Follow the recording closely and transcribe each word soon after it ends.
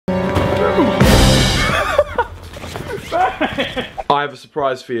I have a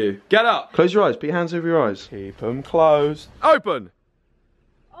surprise for you. Get up. Close your eyes. Put your hands over your eyes. Keep them closed. Open.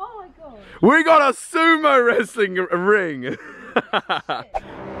 Oh my god. We got a sumo wrestling ring.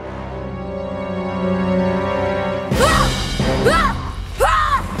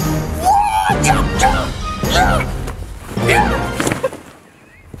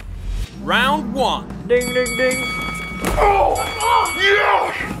 Round 1. Ding, ding, ding. Oh,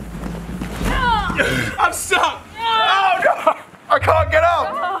 yes! I'm stuck. Oh no! I can't get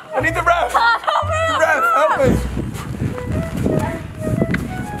up. I need the ref. The ref, help me.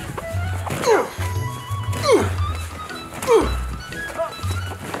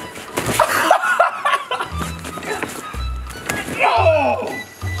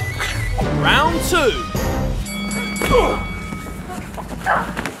 Round 2.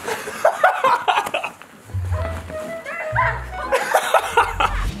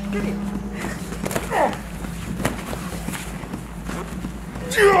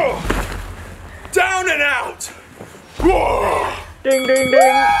 Down and out. Whoa. Ding, ding, ding.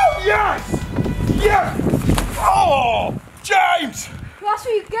 Oh, yes. Yes. Oh, James. That's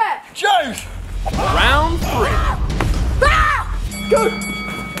what you get. James. Round 3. Go.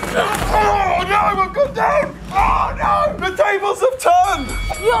 Oh no, I've gone down. Oh no, the tables have turned.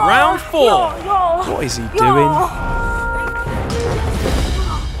 Round 4. What is he doing?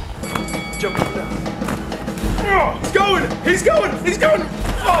 Jump down. Oh, he's going. He's going. He's going.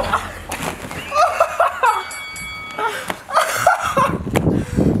 Oh.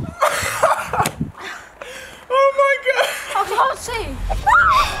 Oh my god. I can't see.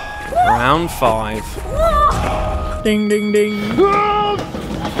 Round 5. Ding, ding, ding. Oh.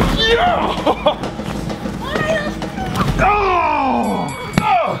 Yeah. Oh.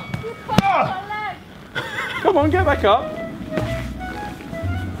 Oh. Come on, get back up.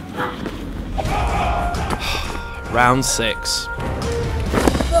 Round 6.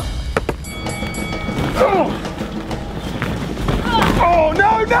 Oh. Oh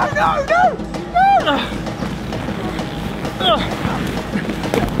no, no, no, no, no.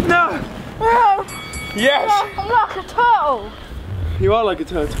 No. Yes. I'm like a turtle. You are like a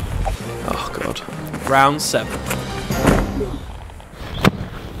turtle. Oh god. Round 7.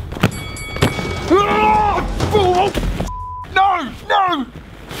 No, no.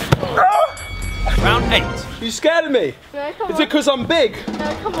 Round 8. You scared of me? Yeah, come Is on. it because I'm big?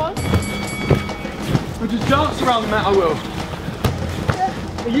 Yeah, come on. I'll just dance around the mat, I will.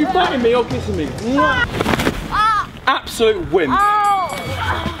 Are you biting me or kissing me? Absolute wimp.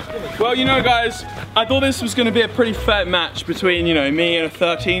 Well, you know guys, I thought this was going to be a pretty fair match between, you know, me and a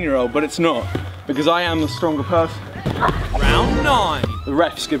 13-year-old, but it's not, because I am the stronger person. Round 9. The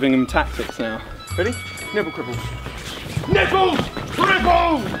ref's giving him tactics now. Ready? Nipple cripple. Nipple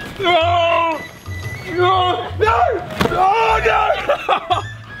cripple! No! No! No! Oh no!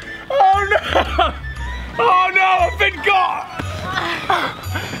 Oh no! Oh no! I've been got!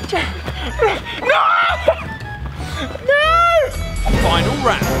 No! No! Final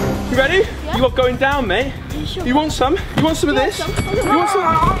round. You ready? Yeah. You are going down, mate. Sure. You want some? You want some of this? some. You want some?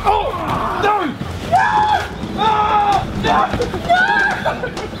 Oh! No! No!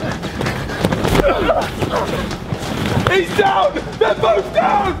 He's down! They're both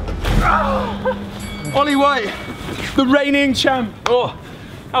down! Oli White, the reigning champ. Oh,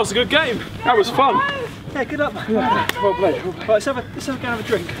 that was a good game. That was fun. Yeah, good up. Yeah, well played. Well played. Right, let's have a go and have a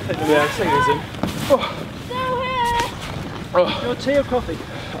drink. Yeah, let's take these in. Still here. Oh. Your tea or coffee?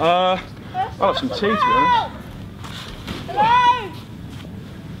 I'll have some tea to be honest. Hello.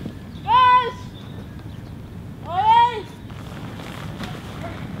 Guys. Ollie.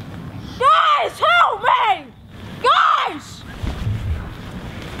 Guys, help me. Guys.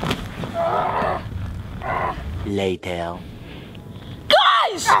 Later.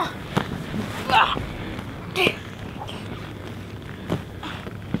 Guys.